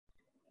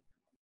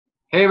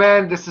Hey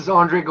man, this is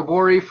Andre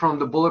Gabori from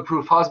The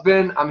Bulletproof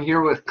Husband. I'm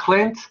here with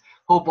Clint.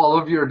 Hope all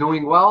of you are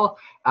doing well.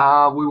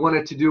 We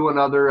wanted to do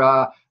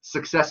another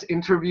success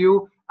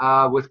interview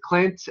with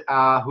Clint,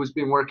 who's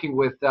been working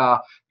with The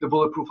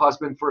Bulletproof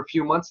Husband for a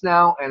few months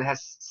now and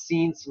has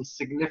seen some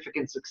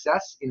significant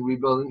success in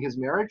rebuilding his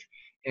marriage.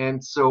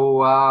 And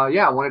so,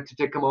 yeah, I wanted to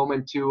take a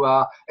moment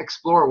to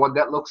explore what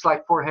that looks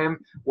like for him.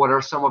 What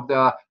are some of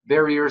the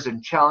barriers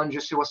and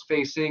challenges he was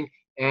facing?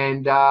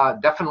 And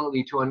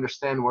definitely to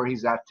understand where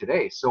he's at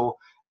today. So,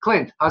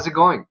 Clint, how's it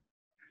going?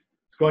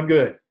 It's going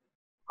good.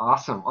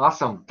 Awesome,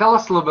 awesome. Tell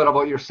us a little bit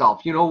about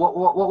yourself.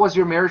 What was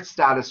your marriage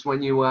status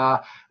when you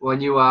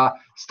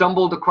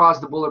stumbled across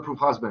the Bulletproof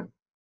Husband?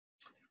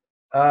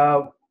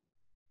 Uh,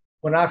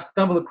 when I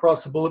stumbled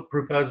across the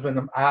Bulletproof Husband,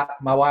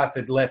 my wife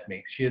had left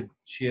me.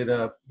 We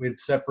had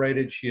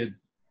separated. She had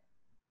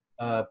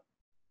uh,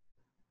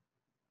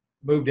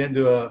 moved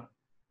into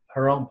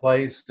her own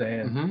place,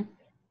 and Hmm.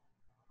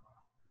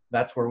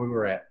 that's where we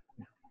were at.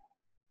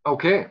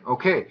 Okay,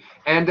 okay.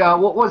 And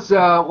what was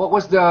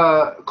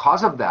the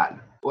cause of that?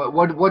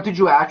 What did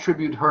you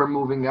attribute her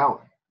moving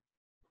out?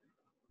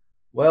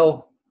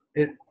 Well,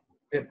 it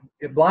it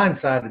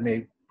blindsided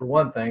me for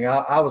one thing.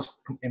 I was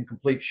in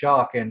complete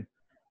shock, and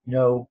you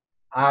know,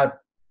 I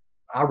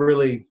I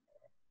really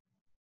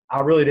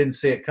didn't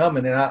see it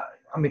coming. And I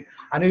mean,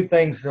 I knew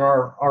things in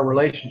our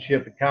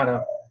relationship had kind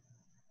of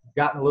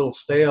gotten a little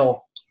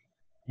stale,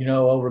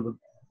 over the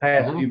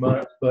past few Hmm.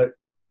 months, but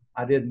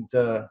I didn't.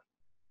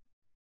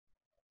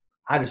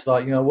 I just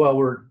thought,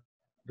 well,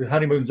 the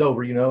honeymoon's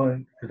over,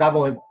 and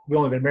because we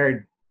only been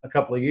married a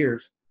couple of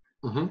years,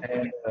 Hmm.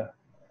 and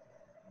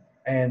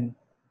and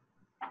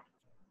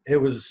it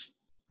was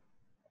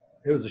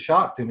a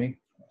shock to me.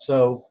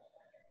 So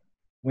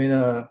when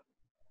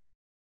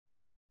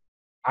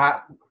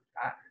I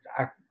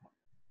I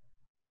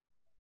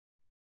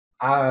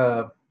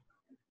I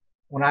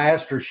when I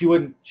asked her, she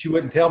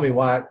wouldn't tell me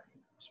why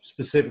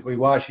specifically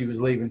why she was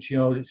leaving. She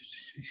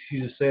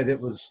just said it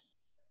was,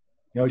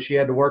 she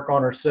had to work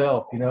on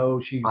herself.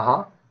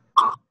 Uh-huh.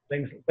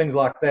 Things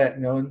like that.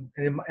 And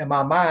in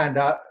my mind,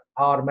 I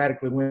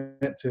automatically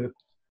went to,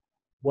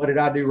 what did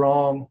I do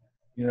wrong?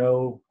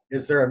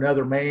 Is there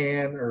another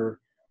man or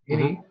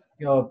any,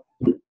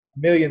 Hmm.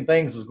 million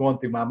things was going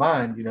through my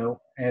mind,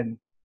 and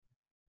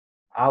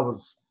I was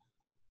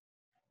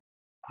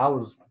I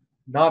was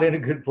not in a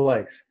good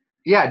place.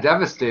 Yeah,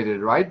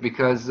 devastated, right?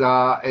 Because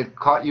it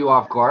caught you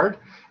off guard.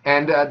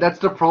 And that's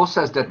the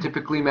process that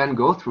typically men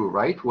go through,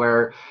 right?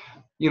 Where,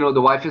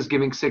 the wife is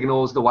giving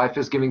signals, the wife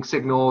is giving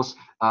signals.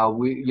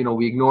 We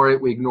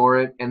ignore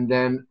it. And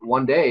then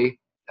one day,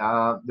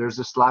 there's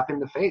a slap in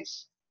the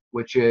face,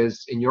 which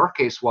is, in your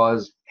case,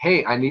 was,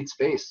 hey, I need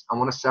space. I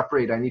want to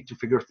separate. I need to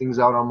figure things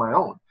out on my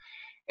own.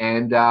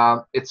 And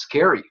it's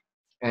scary.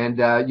 And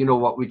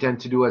what we tend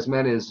to do as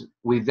men is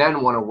we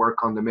then want to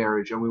work on the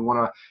marriage, and we want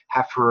to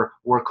have her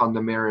work on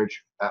the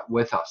marriage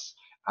with us,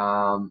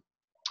 um,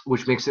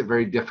 which makes it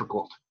very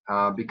difficult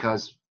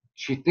because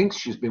she thinks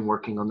she's been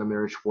working on the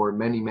marriage for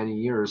many, many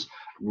years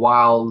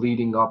while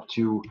leading up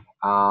to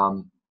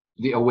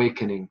the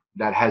awakening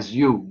that has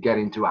you get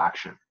into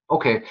action.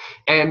 Okay,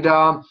 and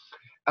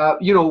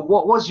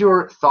what was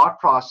your thought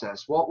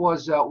process? What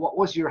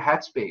was your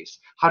headspace?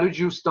 How did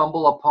you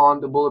stumble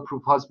upon the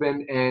Bulletproof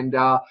Husband, and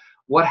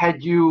what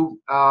had you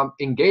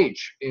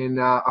engage in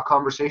a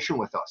conversation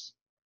with us?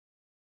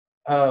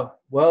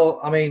 Well,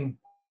 I mean,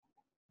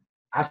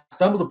 I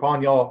stumbled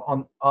upon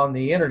y'all on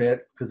the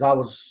internet because I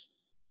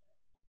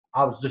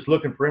was just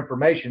looking for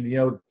information,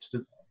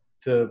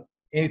 to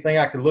anything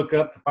I could look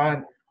up to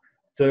find,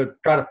 to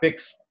try to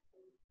fix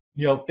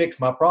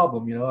my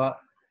problem,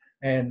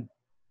 and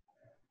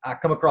I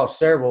come across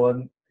several,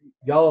 and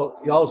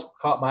y'all's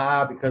caught my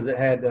eye because it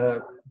had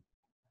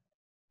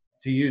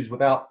to use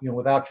without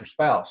your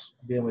spouse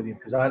being with you,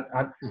 because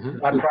Hmm.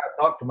 I tried to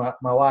talk to my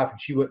wife, and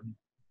she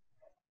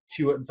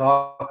wouldn't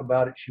talk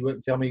about it. She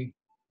wouldn't tell me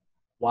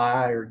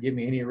why or give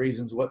me any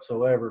reasons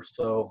whatsoever.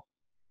 So,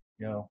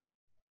 you know,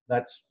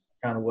 that's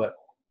kind of what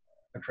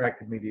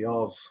attracted me to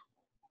y'all's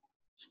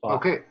spot.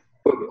 Okay.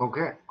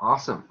 Okay.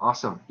 Awesome.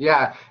 Awesome.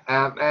 Yeah.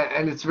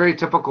 And it's very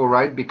typical,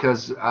 right?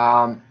 Because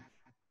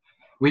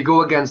we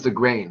go against the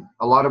grain.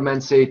 A lot of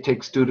men say it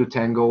takes two to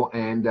tango,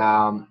 and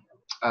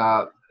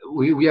uh,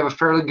 we have a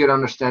fairly good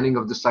understanding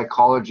of the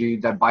psychology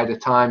that by the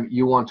time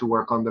you want to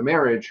work on the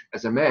marriage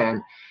as a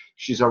man,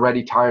 she's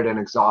already tired and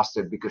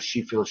exhausted because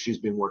she feels she's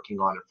been working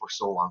on it for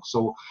so long.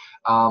 So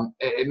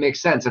it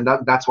makes sense, and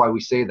that's why we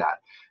say that.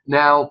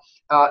 Now,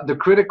 the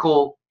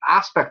critical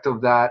aspect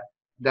of that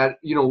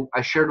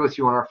I shared with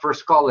you on our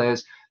first call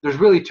is there's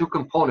really two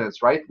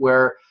components, right?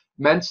 Where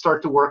men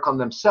start to work on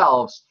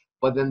themselves,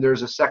 but then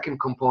there's a second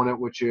component,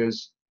 which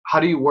is how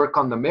do you work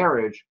on the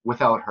marriage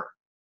without her,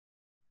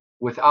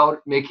 without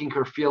making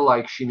her feel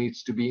like she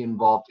needs to be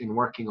involved in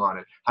working on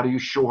it? How do you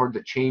show her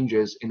the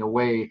changes in a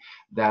way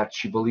that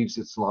she believes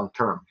it's long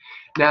term?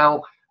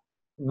 Now,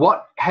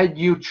 what had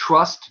you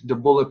trust the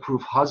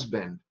Bulletproof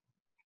Husband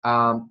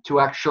to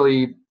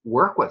actually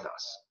work with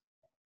us?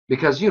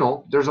 Because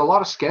there's a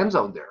lot of scams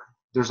out there.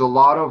 There's a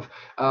lot of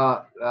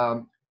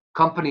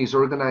companies,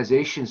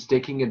 organizations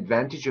taking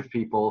advantage of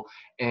people,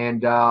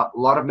 and a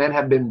lot of men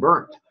have been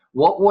burnt.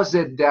 What was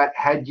it that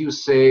had you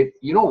say,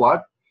 you know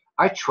what,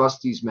 I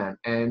trust these men,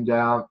 and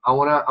I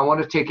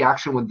wanna take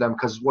action with them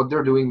because what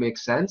they're doing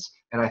makes sense,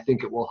 and I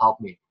think it will help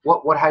me.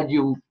 What had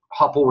you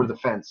hop over the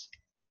fence?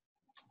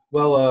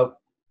 Well,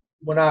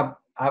 when I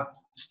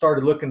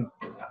started looking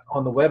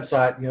on the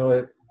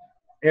website,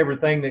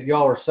 everything that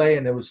y'all were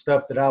saying, there was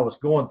stuff that I was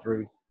going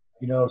through,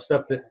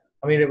 stuff that,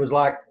 I mean, it was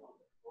like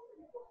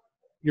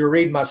you're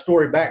reading my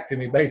story back to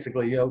me,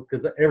 basically,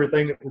 because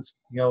everything that was,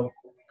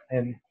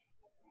 and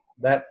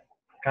that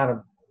kind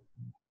of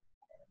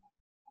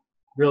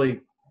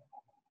really,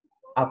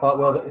 I thought,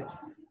 well,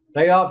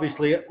 they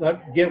obviously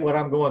get what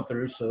I'm going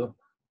through, so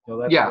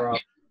that's Yeah. where I.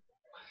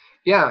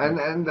 Yeah,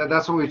 and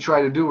that's what we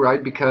try to do,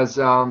 right? Because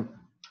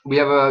we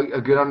have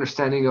a good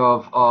understanding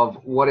of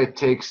what it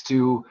takes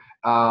to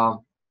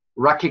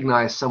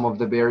recognize some of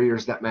the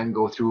barriers that men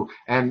go through.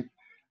 And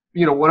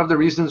one of the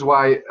reasons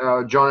why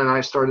John and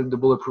I started the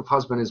Bulletproof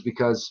Husband is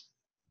because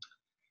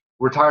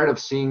we're tired of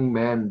seeing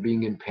men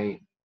being in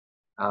pain,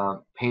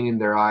 pain in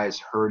their eyes,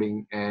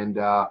 hurting, and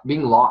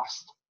being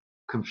lost,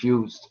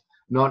 confused,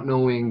 not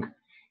knowing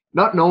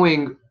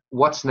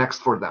what's next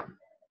for them.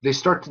 They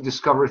start to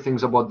discover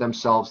things about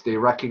themselves. They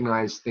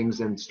recognize things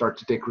and start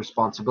to take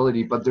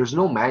responsibility, but there's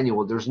no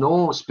manual. There's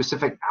no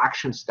specific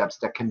action steps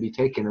that can be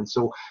taken. And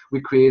so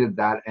we created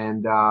that,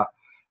 and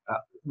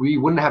we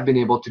wouldn't have been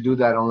able to do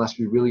that unless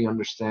we really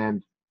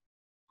understand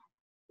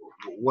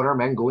what are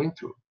men going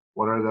through.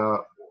 What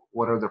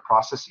are the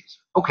processes?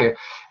 Okay,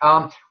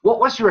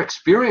 what was your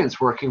experience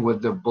working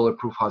with the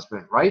Bulletproof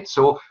Husband? Right,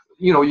 so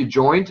you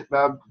joined.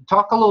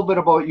 Talk a little bit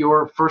about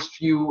your first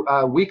few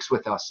weeks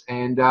with us,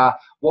 and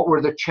what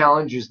were the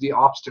challenges, the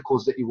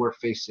obstacles that you were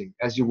facing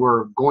as you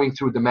were going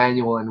through the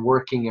manual and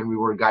working, and we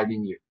were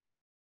guiding you.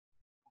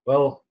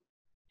 Well,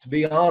 to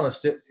be honest,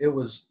 it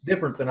was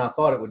different than I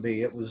thought it would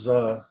be. It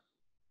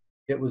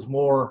was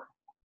more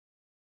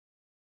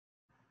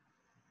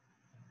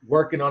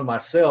working on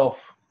myself,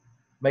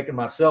 making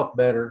myself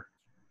better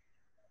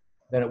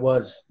than it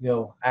was,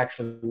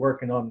 actually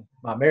working on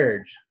my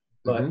marriage.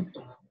 But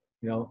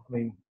I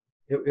mean,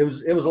 it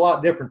was a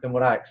lot different than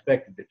what I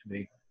expected it to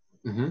be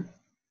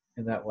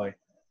in that way.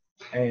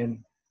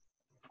 And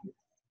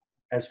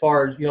as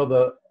far as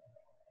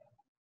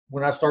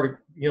when I started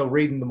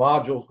reading the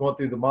modules, going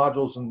through the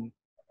modules and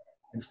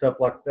stuff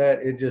like that,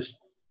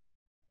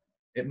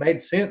 it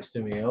made sense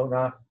to me. And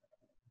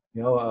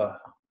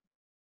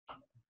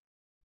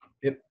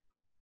it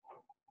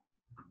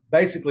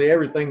basically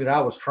everything that I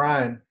was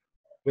trying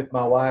with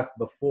my wife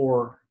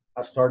before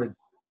I started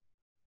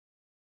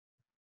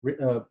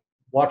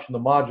watching the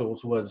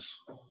modules was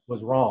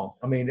wrong.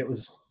 I mean, it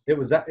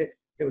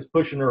was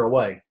pushing her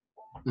away.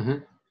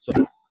 So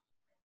I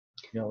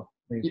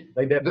mean,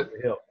 they definitely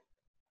help.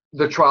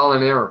 The trial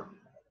and error.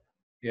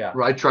 Yeah.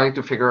 Right, trying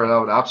to figure it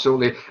out.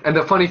 Absolutely. And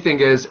the funny thing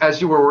is, as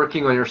you were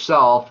working on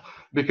yourself,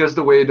 because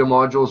the way the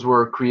modules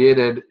were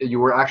created, you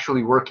were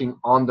actually working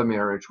on the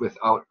marriage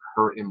without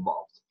her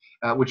involved,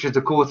 which is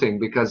the cool thing,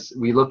 because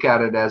we look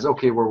at it as,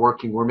 okay,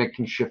 we're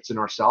making shifts in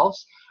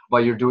ourselves,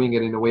 but you're doing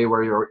it in a way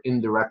where you're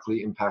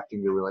indirectly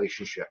impacting the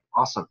relationship.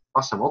 Awesome.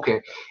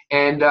 Okay.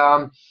 And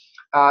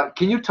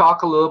can you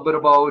talk a little bit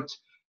about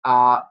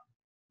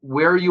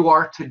where you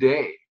are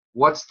today?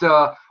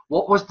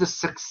 What was the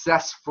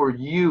success for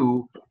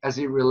you as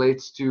it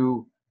relates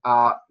to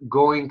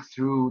going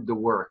through the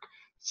work?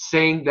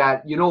 Saying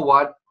that, you know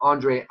what,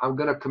 Andre, I'm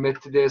going to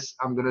commit to this.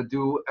 I'm going to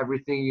do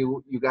everything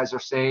you guys are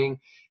saying,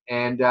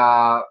 and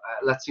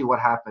let's see what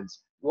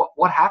happens.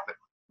 What happened?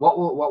 What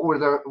were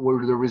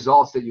the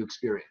results that you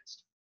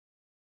experienced?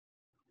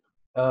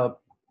 Well,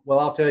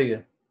 I'll tell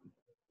you.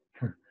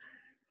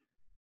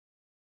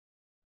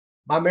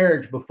 My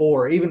marriage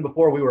even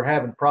before we were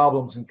having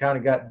problems and kind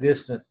of got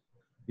distant,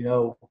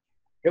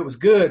 it was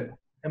good.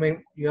 I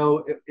mean,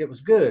 it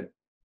was good,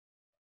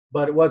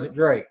 but it wasn't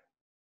great.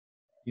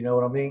 You know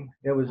what I mean?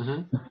 It was,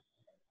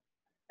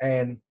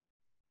 and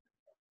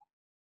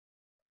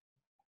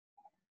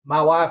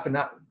my wife and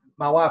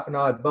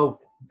I both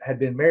had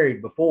been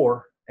married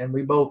before, and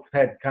we both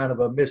had kind of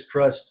a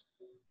mistrust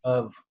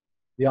of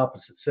the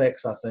opposite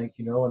sex, I think,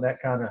 and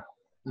that kind of,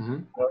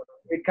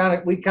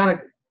 we kind of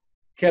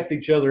kept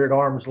each other at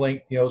arm's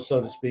length,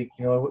 so to speak.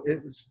 It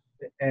was,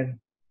 and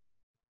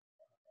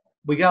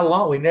we got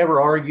along. We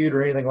never argued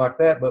or anything like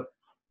that, but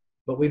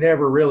we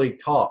never really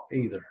talked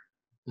either.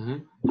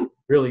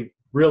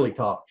 Really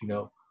talked,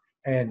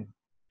 And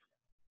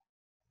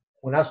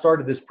when I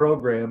started this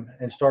program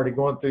and started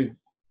going through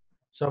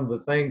some of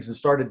the things and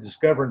started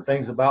discovering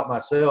things about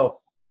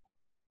myself,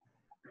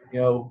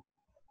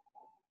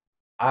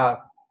 I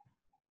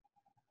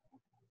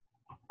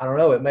don't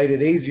know, it made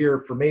it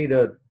easier for me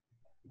to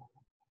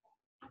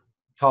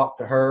talk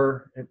to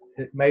her.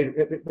 It made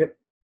it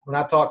when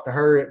I talked to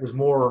her, it was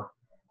more,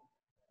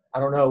 I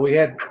don't know,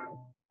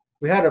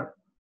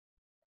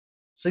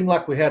 seemed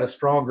like we had a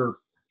stronger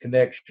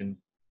connection.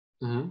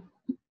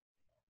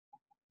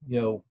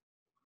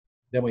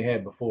 than we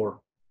had before.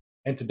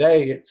 And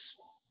today it's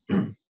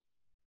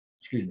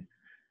excuse me.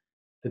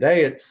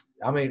 Today it's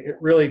I mean it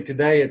really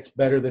today it's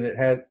better than it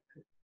had.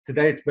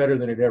 Today it's better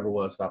than it ever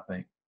was, I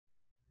think.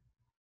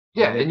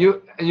 Yeah, and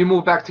you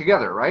move back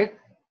together, right?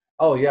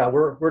 Oh yeah,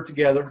 we're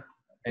together,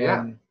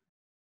 Yeah. and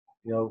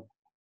you know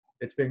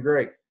it's been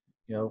great.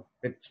 You know,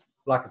 it's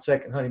like a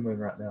second honeymoon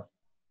right now.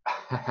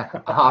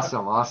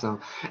 Awesome, awesome.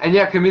 And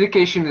yeah,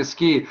 communication is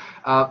key.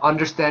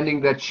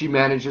 Understanding that she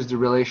manages the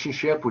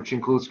relationship, which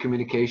includes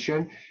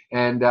communication.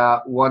 And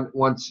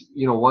once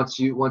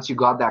you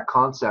got that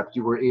concept,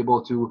 you were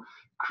able to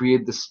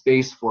create the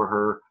space for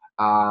her.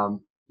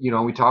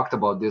 We talked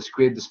about this.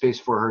 Create the space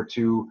for her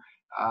to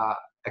uh,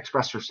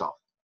 express herself.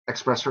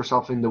 Express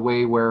herself in the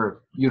way where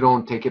you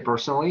don't take it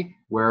personally,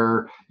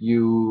 where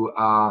you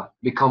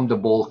become the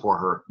bull for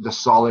her, the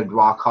solid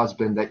rock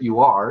husband that you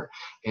are,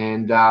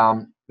 and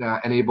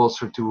enables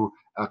her to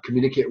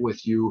communicate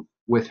with you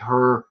with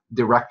her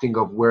directing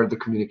of where the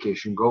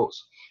communication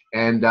goes.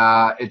 And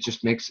it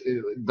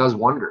does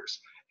wonders.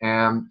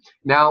 And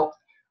now,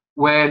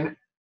 when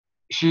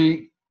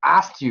she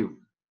asked you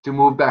to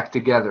move back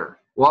together,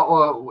 what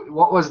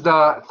was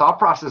the thought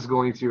process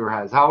going through your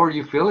head? How were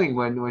you feeling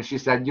when she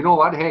said, you know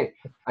what, hey,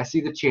 I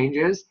see the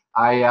changes.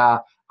 I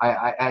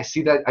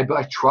see that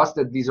I trust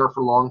that these are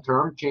for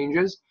long-term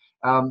changes.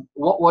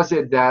 What was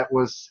it that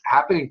was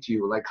happening to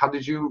you? Like, how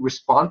did you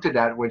respond to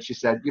that when she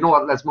said, you know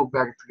what, let's move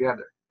back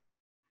together?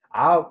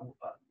 I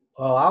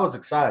I was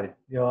excited.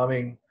 You know, I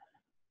mean,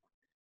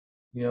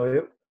 you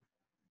know,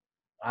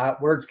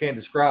 words can't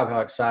describe how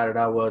excited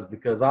I was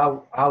because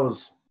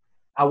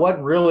I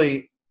wasn't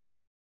really.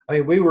 I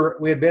mean,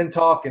 we had been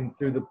talking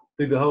through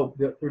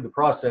the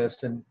process,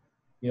 and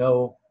you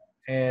know,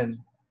 and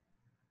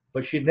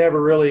but she'd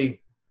never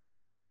really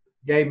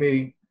gave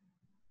me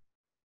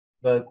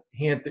the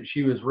hint that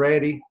she was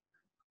ready.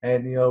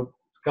 And a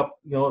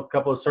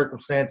couple of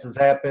circumstances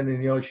happened,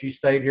 and she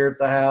stayed here at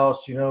the house,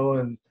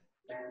 and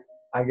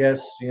I guess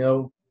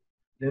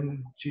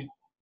then she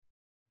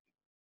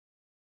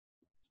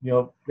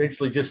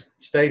eventually just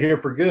stayed here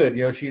for good.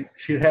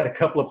 She'd had a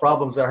couple of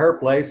problems at her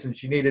place, and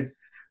she needed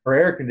her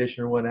air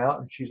conditioner went out,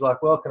 and she's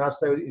like, well, can I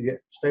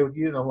stay with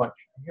you? And I'm like,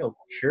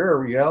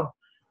 sure,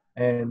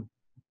 and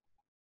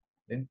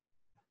then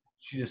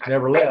she just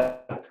never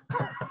left.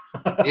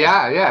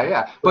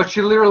 Yeah. But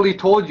she literally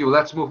told you,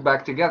 let's move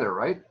back together,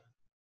 right?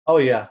 Oh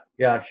yeah.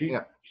 Yeah.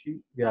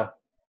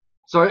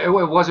 So it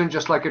wasn't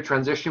just like a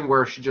transition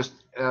where she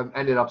just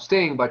ended up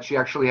staying, but she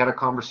actually had a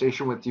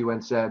conversation with you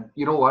and said,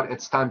 you know what,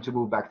 it's time to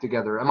move back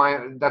together.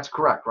 That's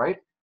correct, right?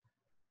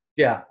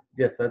 Yeah.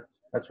 Yes,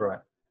 that's right.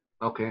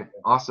 Okay,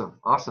 awesome.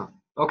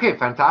 Okay,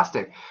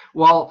 fantastic.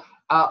 Well,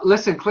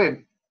 listen,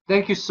 Clint,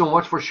 thank you so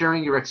much for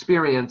sharing your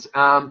experience.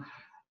 One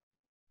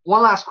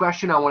last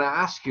question I want to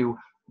ask you: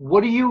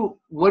 what do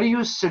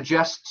you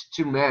suggest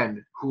to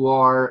men who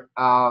are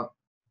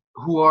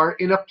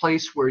in a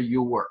place where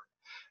you were,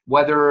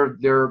 whether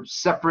they're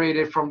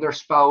separated from their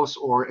spouse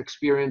or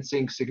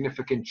experiencing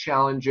significant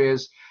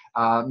challenges?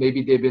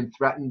 Maybe they've been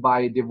threatened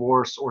by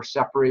divorce or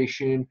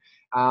separation.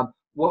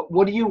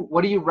 What do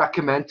you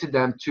recommend to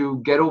them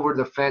to get over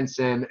the fence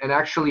and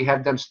actually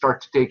have them start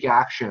to take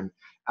action?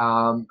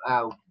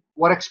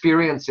 What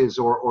experiences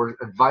or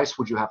advice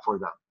would you have for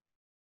them?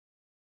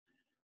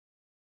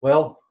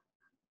 Well,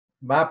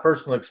 my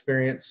personal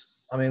experience,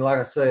 I mean, like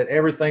I said,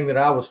 everything that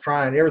I was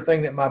trying,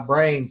 everything that my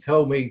brain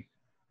told me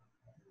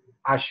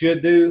I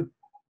should do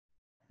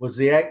was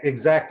the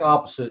exact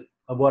opposite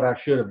of what I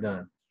should have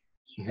done.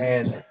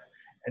 Mm-hmm.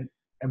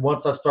 And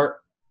once I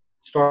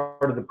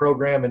started the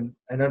program and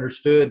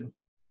understood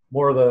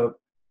more of the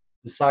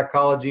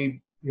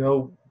psychology,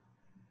 the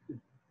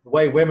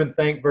way women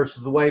think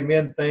versus the way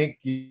men think,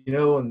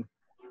 and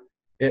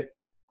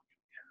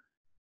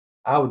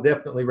I would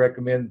definitely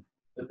recommend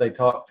that they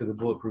talk to the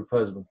Bulletproof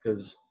Husband,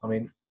 because I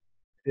mean,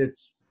 if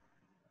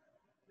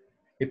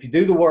you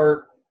do the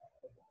work,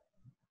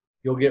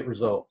 you'll get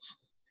results.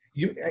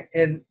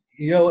 Even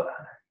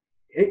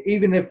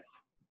if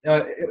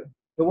it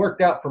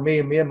worked out for me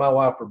and my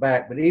wife are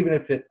back, but even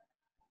if it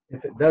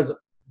doesn't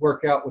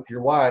work out with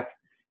your wife,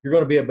 you're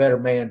going to be a better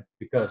man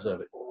because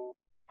of it.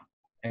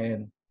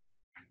 And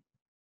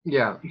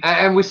yeah,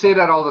 and we say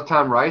that all the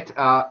time, right?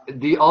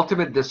 The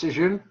ultimate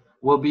decision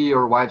will be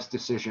your wife's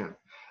decision.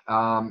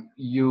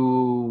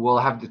 You will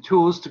have the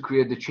tools to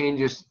create the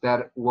changes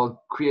that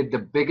will create the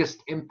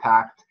biggest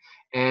impact.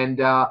 And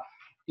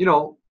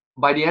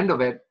by the end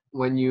of it,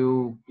 when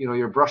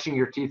you're brushing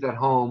your teeth at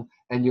home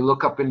and you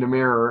look up in the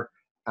mirror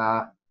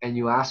and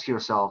you ask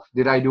yourself,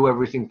 did I do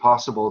everything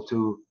possible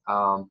to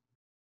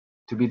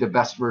be the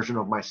best version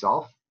of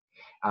myself?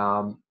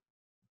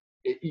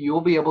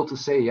 You'll be able to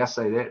say, yes,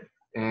 I did.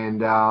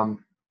 And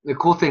the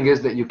cool thing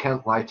is that you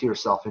can't lie to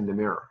yourself in the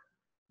mirror.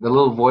 The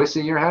little voice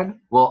in your head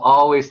will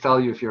always tell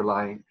you if you're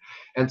lying.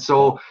 And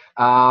so,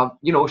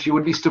 she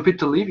would be stupid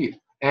to leave you.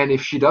 And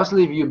if she does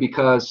leave you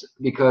because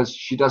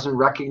she doesn't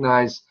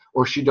recognize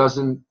or she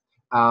doesn't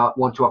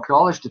want to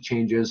acknowledge the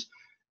changes,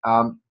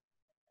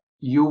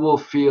 you will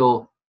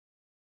feel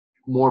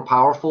more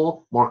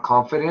powerful, more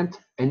confident,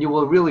 and you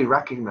will really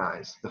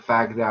recognize the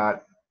fact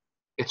that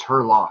it's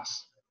her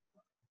loss,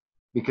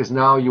 because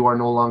now you are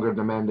no longer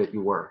the man that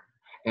you were.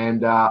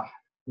 And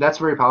that's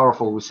very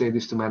powerful. We say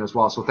this to men as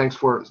well. So thanks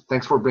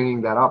for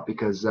bringing that up,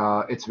 because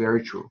it's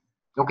very true.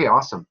 Okay,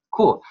 awesome,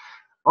 cool.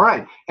 All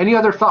right. Any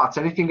other thoughts?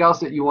 Anything else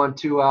that you want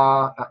to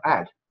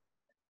add?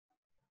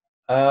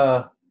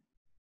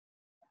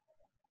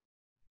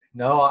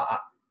 No,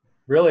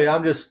 really,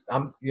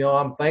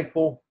 I'm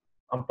thankful.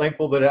 I'm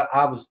thankful that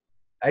I was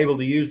able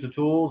to use the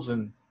tools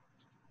and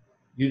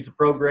use the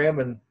program,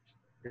 and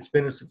it's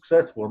been a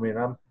success for me,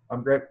 and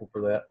I'm grateful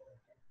for that.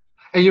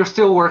 And you're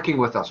still working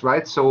with us,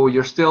 right? So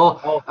you're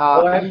still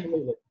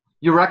Absolutely.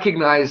 you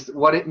recognize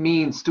what it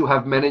means to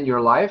have men in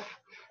your life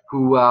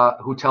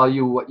who tell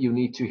you what you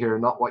need to hear,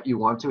 not what you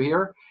want to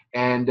hear,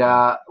 and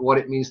what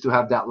it means to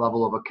have that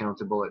level of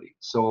accountability.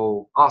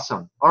 So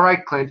awesome. All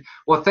right, Clint.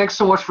 Well, thanks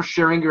so much for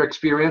sharing your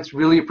experience.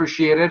 Really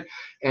appreciate it.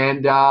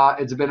 And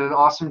it's been an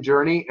awesome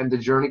journey, and the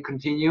journey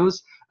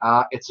continues.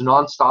 It's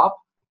nonstop.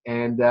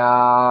 And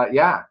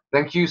yeah,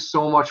 thank you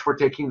so much for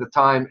taking the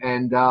time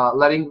and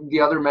letting the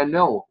other men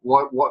know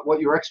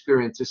what your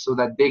experience is, so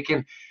that they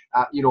can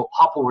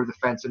hop over the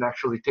fence and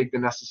actually take the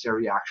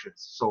necessary actions.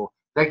 So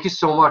thank you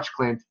so much,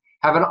 Clint.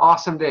 Have an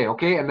awesome day,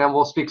 okay? And then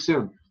we'll speak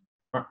soon.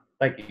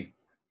 Thank you.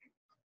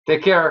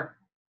 Take care.